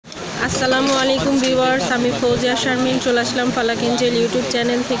আসসালামু আলাইকুম ভিউয়ার্স, আমি ফৌজিয়া শারমিন চলে আসলাম ফালাক এঞ্জেল ইউটিউব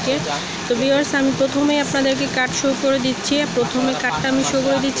চ্যানেল থেকে। তো ভিউয়ার্স, আমি প্রথমেই আপনাদেরকে কার্ড শো করে দিচ্ছি। প্রথমে কার্ডটা আমি শো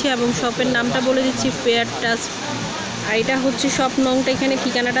করে দিচ্ছি এবং শপের নামটা বলে দিচ্ছি, ফেয়ার টাচ। আর এটা হচ্ছে শপ নংটা, এখানে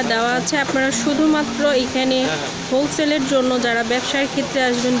ঠিকানাটা দেওয়া আছে। আপনারা শুধুমাত্র এখানে হোলসেলের জন্য যারা ব্যবসার ক্ষেত্রে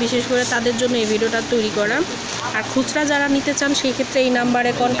আসবেন, বিশেষ করে তাদের জন্য এই ভিডিওটা তৈরি করা। আর খুচরা যারা নিতে চান সেই ক্ষেত্রে এই নাম্বারে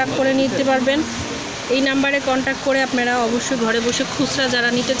কন্ট্যাক্ট করে নিতে পারবেন। এই নাম্বারে কন্ট্যাক্ট করে আপনারা অবশ্যই ঘরে বসে খুচরা যারা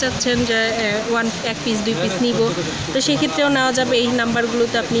নিতে চাচ্ছেন, যে এক পিস 2 পিস নিব, তো সেই ক্ষেত্রেও নেওয়া যাবে। এই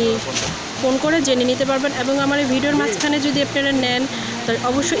নাম্বারগুলোতে আপনি ফোন করে জেনে নিতে পারবেন। এবং আমার এই ভিডিওর মাঝখানে যদি আপনারা নেন, তো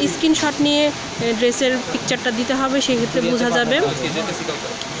অবশ্যই স্ক্রিনশট নিয়ে ড্রেসের পিকচারটা দিতে হবে, সেই ক্ষেত্রে বোঝা যাবে।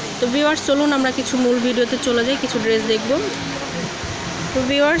 তো ভিউয়ার্স, চলুন আমরা কিছু মূল ভিডিওতে চলে যাই, কিছু ড্রেস দেখব। তো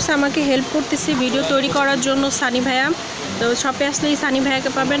ভিউয়ার্স, আমাকে হেল্প করতেছে ভিডিও তৈরি করার জন্য সানি ভাইয়া। তো শপে আসলেই সানি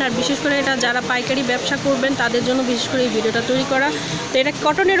ভাইয়াকে পাবেন। আর বিশেষ করে এটা যারা পাইকারি ব্যবসা করবেন তাদের জন্য বিশেষ করে এই ভিডিওটা তৈরি করা। তো এটা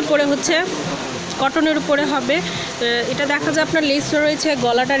কটনের উপরে হচ্ছে, কটনের উপরে হবে। এটা দেখা যায় আপনার লেস রয়েছে,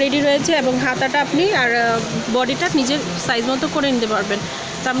 গলাটা রেডি রয়েছে এবং হাতাটা আপনি আর বডিটা নিজের সাইজ মতো করে নিতে পারবেন।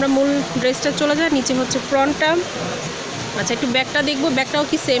 তো আমরা মূল ড্রেসটা চলে যাই। নিচে হচ্ছে ফ্রন্টটা। আচ্ছা, একটু ব্যাকটা দেখবো, ব্যাকটাও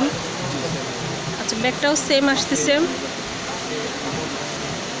কি সেম? আচ্ছা, ব্যাকটাও সেম আসতেছে।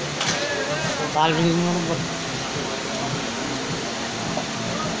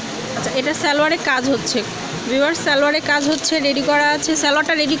 আচ্ছা, এটা সালোয়ারে কাজ হচ্ছে ভিউয়ার্স, সালোয়ারে কাজ হচ্ছে, রেডি করা আছে।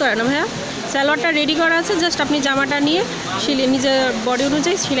 সালোয়ারটা রেডি করা না ভাইয়া, সালোয়ারটা রেডি করা আছে। জাস্ট আপনি জামাটা নিয়ে নিজের বডি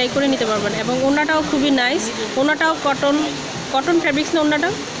অনুযায়ী সেলাই করে নিতে পারবেন। এবং ওড়নাটাও খুবই নাইস, ওড়নাটাও কটন ফ্যাব্রিক্স না,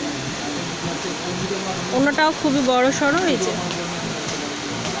 ওড়নাটাও খুবই বড় সড়ো। এই যে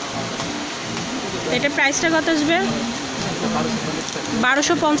এটা প্রাইসটা কত আসবে?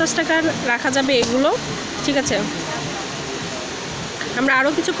 1250 টাকা রাখা যাবে এগুলো, ঠিক আছে। আমরা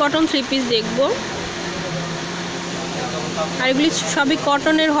আরও কিছু কটন 3 পিস দেখব। আর এগুলি সবই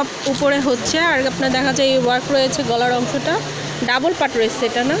কটনের উপরে হচ্ছে। আর আপনার দেখা যায় এই ওয়ার্ক রয়েছে, গলার অংশটা ডাবল পাট রয়েছে,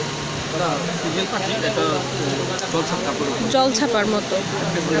 এটা না জল ছাপার মতো।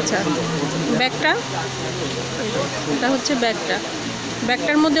 আচ্ছা, ব্যাগটা, এটা হচ্ছে ব্যাগটা।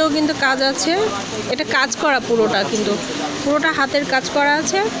 ব্যাগটার মধ্যেও কিন্তু কাজ আছে, এটা কাজ করা পুরোটা, কিন্তু পুরোটা হাতের কাজ করা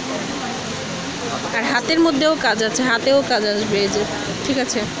আছে। আর হাতের মধ্যেও কাজ আছে, হাতেও কাজ আসবে, এই যে, ঠিক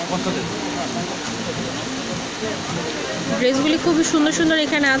আছে। ড্রেসগুলি খুবই সুন্দর সুন্দর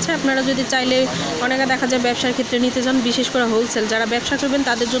এখানে আছে। আপনারা যদি চাইলে, অনেকে দেখা যায় ব্যবসার ক্ষেত্রে নিতে চান, বিশেষ করে হোলসেল যারা ব্যবসা করবেন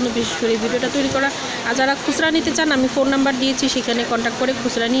তাদের জন্য বিশেষ করে এই ভিডিওটা তৈরি করা। আর যারা খুচরা নিতে চান, আমি ফোন নাম্বার দিয়েছি, সেখানে কন্ট্যাক্ট করে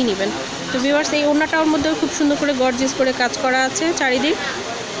খুচরা নিয়ে নেবেন। তো ভিউয়ার্স, এই ওড়নাটার মধ্যেও খুব সুন্দর করে গর্জিয়াস করে কাজ করা আছে চারিদিক।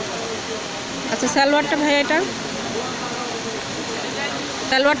 আচ্ছা, সালোয়ারটা ভাইয়া, এটা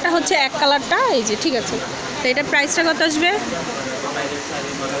সালোয়ারটা হচ্ছে এক কালারটা, এই যে, ঠিক আছে। তো এটার প্রাইসটা কত আসবে?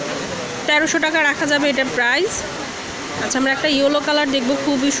 1300 টাকা রাখা যাবে এটার প্রাইস। আচ্ছা, আমরা একটা ইয়েলো কালার দেখবো,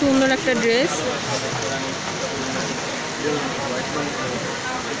 খুবই সুন্দর একটা ড্রেস।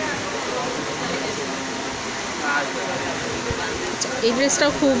 আচ্ছা, এই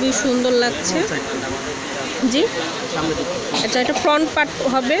ড্রেসটাও খুবই সুন্দর লাগছে। জি, আচ্ছা, এটা ফ্রন্ট পার্ট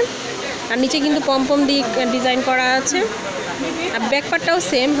হবে আর নিচে কিন্তু পমপম দিয়ে ডিজাইন করা আছে। আর ব্যাক পার্টটাও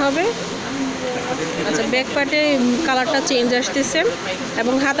সেম হবে। আচ্ছা, ব্যাক পার্টে কালারটা চেঞ্জ আসতেছে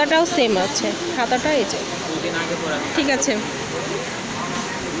এবং হাতাটাও সেম আছে, হাতাটা এই যে, ঠিক আছে।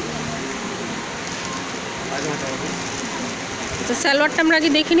 আচ্ছা, সালোয়ারটা আমরা আগে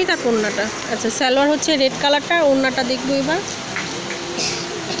দেখিনি, তারপর ওড়নাটা। আচ্ছা, সালোয়ার হচ্ছে রেড কালারটা, ওড়নাটা দেখবো এবার।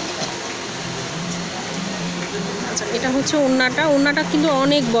 আচ্ছা, এটা হচ্ছে ওড়নাটা। ওড়নাটা কিন্তু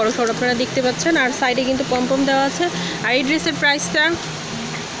অনেক বড় সড়, আপনারা দেখতে পাচ্ছেন। আর সাইডে কিন্তু পমপম দেওয়া আছে। আর এই ড্রেসের প্রাইসটা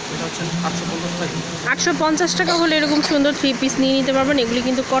 850 টাকা হলে এরকম সুন্দর 3 পিস নিয়ে নিতে পারবেন। এগুলি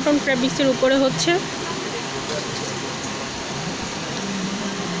কিন্তু কটন ফ্যাব্রিক্সের উপরে হচ্ছে।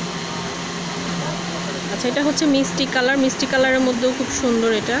 আচ্ছা, এটা হচ্ছে মিষ্টি কালার, মিষ্টি কালারের মধ্যেও খুব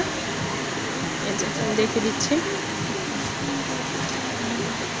সুন্দর। এটা দেখে দিচ্ছি।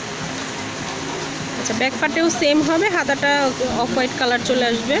 আচ্ছা, ব্যাক পার্টেও সেম হবে, হাতাটা অফ হোয়াইট কালার চলে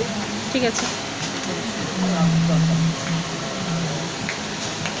আসবে, ঠিক আছে।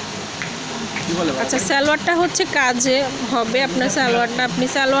 আচ্ছা, সালোয়ারটা হচ্ছে কাজে হবে আপনার। সালোয়ারটা আপনি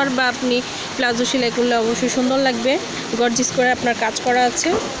সালোয়ার বা আপনি প্লাজো সেলাই করলে অবশ্যই সুন্দর লাগবে, গর্জিয়াস করে আপনার কাজ করা আছে।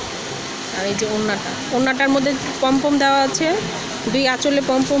 আর এই যে ওড়নাটা, ওড়নাটার মধ্যে পমপম দেওয়া আছে, 2 আঁচলে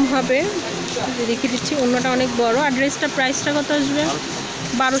পমপম হবে, দেখিয়ে দিচ্ছি। ওড়নাটা অনেক বড়। আর ড্রেসটার প্রাইসটা কত আসবে?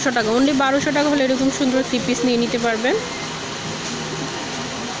 1200 টাকা, অনলি 1200 টাকা হলে এরকম সুন্দর 3 পিস নিয়ে নিতে পারবেন।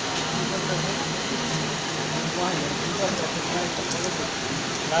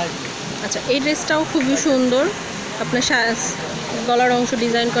 আচ্ছা, এই ড্রেসটাও খুবই সুন্দর, আপনার গলার অংশ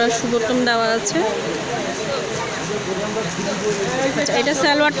ডিজাইন করা, সুবোতাম দেওয়া আছে। আচ্ছা, এটা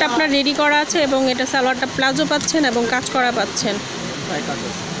সালোয়ারটা আপনার রেডি করা আছে এবং এটা সালোয়ারটা প্লাজো পাচ্ছেন এবং কাজ করা পাচ্ছেন।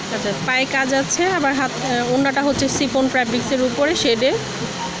 আচ্ছা, পায়ে কাজ আছে, আবার হাত ওড়নাটা হচ্ছে সিফন ফ্যাব্রিক্সের উপরে শেডে।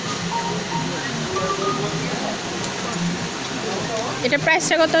 এটা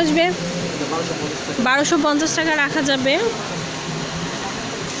প্রাইসটা কত আসবে? 1250 টাকা রাখা যাবে।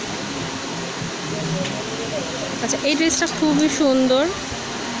 আচ্ছা, এই ড্রেসটা খুবই সুন্দর,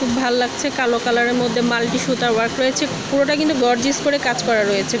 খুব ভালো লাগছে। কালো কালারের মধ্যে মাল্টি সুতার ওয়ার্ক রয়েছে, পুরোটা কিন্তু গর্জিয়াস করে কাজ করা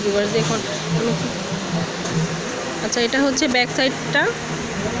রয়েছে ভিউয়ার্স দেখুন। আচ্ছা, এটা হচ্ছে ব্যাক সাইডটা।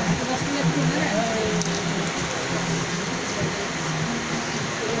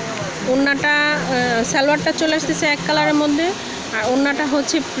 ওড়নাটা সালোয়ারটা চলে আসতেছে এক কালারের মধ্যে, আর ওড়নাটা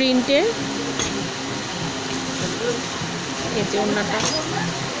হচ্ছে প্রিন্টে। এই যে ওড়নাটা।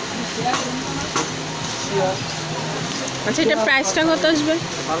 আচ্ছা, এটা প্রাইসটা কত আসবে?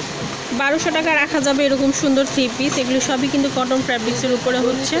 1200 টাকা রাখা যাবে। এরকম সুন্দর 3 পিস, এগুলো সবই কিন্তু কটন ফ্যাব্রিক্সের উপরে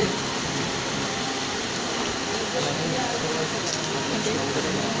হচ্ছে।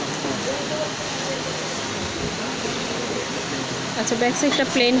 আচ্ছা, ব্যাক সাইডটা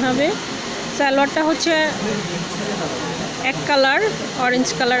প্লেন হবে। সালোয়ারটা হচ্ছে এক কালার, অরেঞ্জ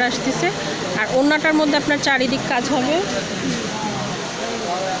কালার আসতেছে, আর ওড়নাটার মধ্যে আপনার চারিদিক কাজ হবে।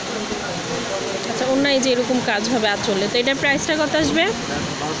 আচ্ছা, ওড়না এই যে এরকম কাজ হবে আঁচলে। তো এটার প্রাইসটা কত আসবে?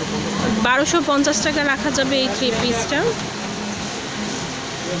 1250 টাকা রাখা যাবে এই 3 পিসটা।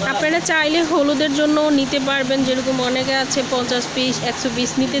 আপনারা চাইলে হলুদের জন্য নিতে পারবেন, যেরকম অনেকে আছে 50 পিস 100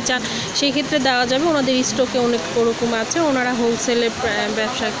 পিস নিতে চান, সেই ক্ষেত্রে দেওয়া যাবে। ওনাদের স্টকে অনেক ওরকম আছে, ওনারা হোলসেলে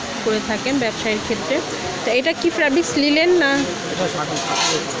ব্যবসা করে থাকেন ব্যবসায়ীর ক্ষেত্রে। তো এটা কি ফ্যাব্রিক্স লিলেন না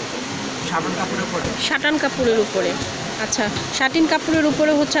শাটান কাপড়ের উপরে? আচ্ছা, শাটিন কাপড়ের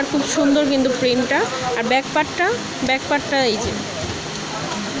উপরে হচ্ছে, আর খুব সুন্দর কিন্তু প্রিন্টটা। আর ব্যাক পার্টটা এই যে,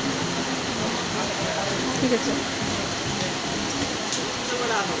 ঠিক আছে।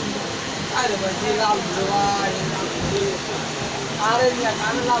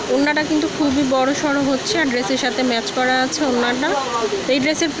 ওড়নাটা কিন্তু খুবই বড় সড়ো হচ্ছে, আর ড্রেসের সাথে ম্যাচ করা আছে ওড়নাটা। এই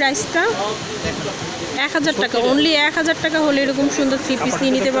ড্রেসের প্রাইসটা 1000 টাকা, অনলি 1000 টাকা হলে এরকম সুন্দর 3 পিস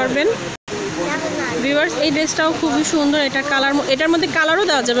নিয়ে নিতে পারবেন ভিউয়ার্স। এই ড্রেসটাও খুবই সুন্দর। এটা কালার, এটার মধ্যে কালারও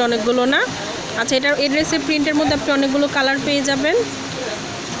দেওয়া যাবে অনেকগুলো না? আচ্ছা, এই ড্রেসের প্রিন্টের মধ্যে আপনি অনেকগুলো কালার পেয়ে যাবেন।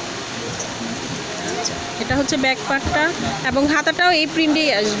 এটা হচ্ছে ব্যাক পার্টটা, এবং হাতাটাও এই প্রিন্টেই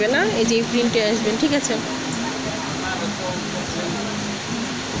আসবে না? এই যে এই প্রিন্টে আসবেন, ঠিক আছে।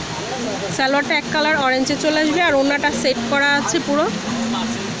 সালোয়ারটা এক কালার অরেঞ্জে চলে আসবে, আর ওড়নাটা সেট করা আছে পুরো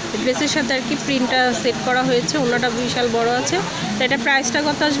ড্রেসের সাথে আর কি, প্রিন্টটা সেট করা হয়েছে। ওড়নাটা বিশাল বড় আছে। তো এটা প্রাইসটা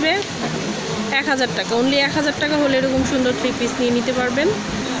কত আসবে? 1000 টাকা, অনলি 1000 টাকা হলে এরকম সুন্দর 3 পিস নিয়ে নিতে পারবেন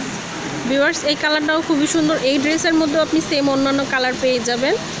ভিউয়ার্স। এই কালারটাও খুবই সুন্দর। এই ড্রেসের মধ্যেও আপনি সেম অন্যান্য কালার পেয়ে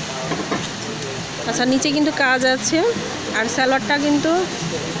যাবেন। আচ্ছা, নিচে কিন্তু কাজ আছে, আর সালোয়ারটা কিন্তু,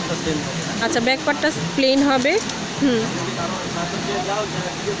 আচ্ছা, ব্যাক পার্টটা প্লেন হবে।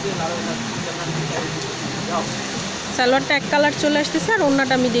 সালোয়ারটা এক কালার চলে আসতেছে, আর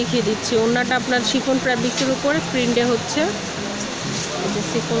ওড়নাটা আমি দেখিয়ে দিচ্ছি। ওড়নাটা আপনার শিফন ফ্যাব্রিক্সের উপরে প্রিন্টে হচ্ছে,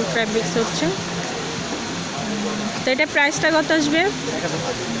 শিফন ফ্যাব্রিক্স হচ্ছে। তো এটা প্রাইসটা কত আসবে?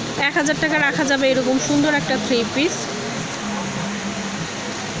 1000 টাকা রাখা যাবে এরকম সুন্দর একটা 3 পিস।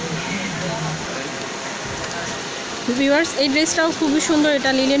 ভিউয়ার্স, এই ড্রেসটাও খুবই সুন্দর।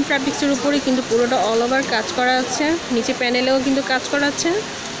 এটা লিনেন ফ্যাব্রিক্সের উপরে কিন্তু পুরোটা অল ওভার কাজ করা আছে, নিচে প্যানেলেও কিন্তু কাজ করা আছে।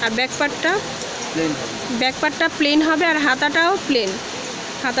 আর ব্যাক পার্টটা প্লেন হবে, আর হাতাটাও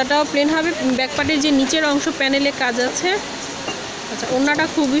প্লেন হবে। ব্যাক পার্টের যে নিচের অংশ প্যানেলে কাজ আছে। আচ্ছা, ওড়নাটা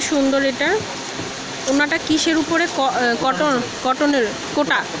খুবই সুন্দর। এটা ওড়নাটা কিসের উপরে? কটনের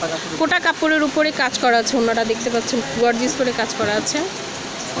কোটা কাপড়ের উপরে কাজ করা আছে। ওড়নাটা দেখতে পাচ্ছেন গর্জিয়াস করে কাজ করা আছে,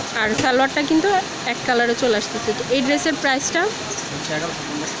 আর সালোয়ারটা কিন্তু এক কালারে চলে আসতেছে। তো এই ড্রেসের প্রাইসটা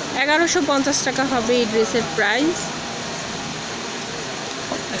 1150 টাকা হবে এই ড্রেসের প্রাইস।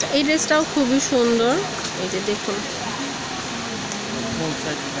 আচ্ছা, এই ড্রেসটাও খুবই সুন্দর, এই যে দেখুন।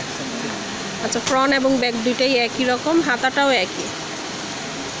 আচ্ছা, ফ্রন্ট এবং ব্যাক দুইটাই একই রকম, হাতাটাও একই,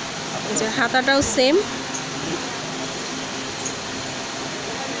 এই যে হাতাটাও সেম।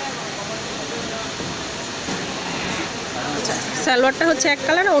 সালোয়ারটা হচ্ছে এক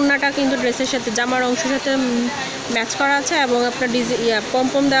কালার, ওড়নাটা কিন্তু ড্রেসের সাথে জামার অংশের সাথে ম্যাচ করা আছে, এবং আপনার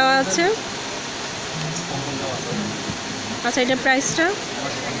পম দেওয়া আছে। আচ্ছা, এটা প্রাইসটা,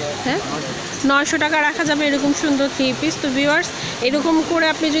 হ্যাঁ, 900 টাকা রাখা যাবে এরকম সুন্দর 3 পিস। তো ভিউয়ার্স, এরকম করে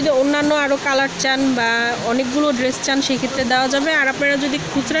আপনি যদি অন্যান্য আরও কালার চান বা অনেকগুলো ড্রেস চান, সেক্ষেত্রে দেওয়া যাবে। আর আপনারা যদি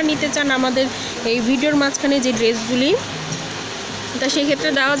খুচরা নিতে চান আমাদের এই ভিডিওর মাঝখানে যে ড্রেসগুলি, তা সেক্ষেত্রে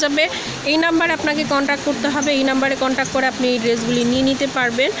দেওয়া যাবে। এই নাম্বারে আপনাকে কন্ট্যাক্ট করতে হবে, এই নাম্বারে কন্ট্যাক্ট করে আপনি এই ড্রেসগুলি নিয়ে নিতে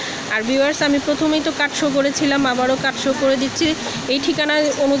পারবেন। আর ভিউয়ার্স আমি প্রথমেই তো কার্ড শো করেছিলাম, আবারও কার্ড শো করে দিচ্ছি। এই ঠিকানা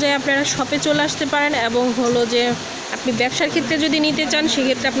অনুযায়ী আপনারা শপে চলে আসতে পারেন, এবং হলো যে আপনি ব্যবসার ক্ষেত্রে যদি নিতে চান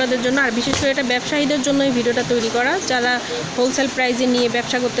সেক্ষেত্রে আপনাদের জন্য, আর বিশেষ করে এটা ব্যবসায়ীদের জন্য এই ভিডিওটা তৈরি করা, যারা হোলসেল প্রাইসে নিয়ে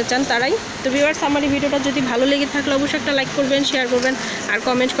ব্যবসা করতে চান তারাই। তো ভিউয়ার্স আমার এই ভিডিওটা যদি ভালো লেগে থাকলে অবশ্যই একটা লাইক করবেন, শেয়ার করবেন, আর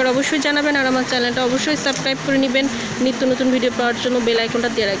কমেন্ট করে অবশ্যই জানাবেন, আর আমার চ্যানেলটা অবশ্যই সাবস্ক্রাইব করে নেবেন। নিত্য নতুন ভিডিও পাওয়ার জন্য বেল আইকনটা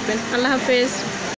দিয়ে রাখবেন। আল্লাহ হাফেজ।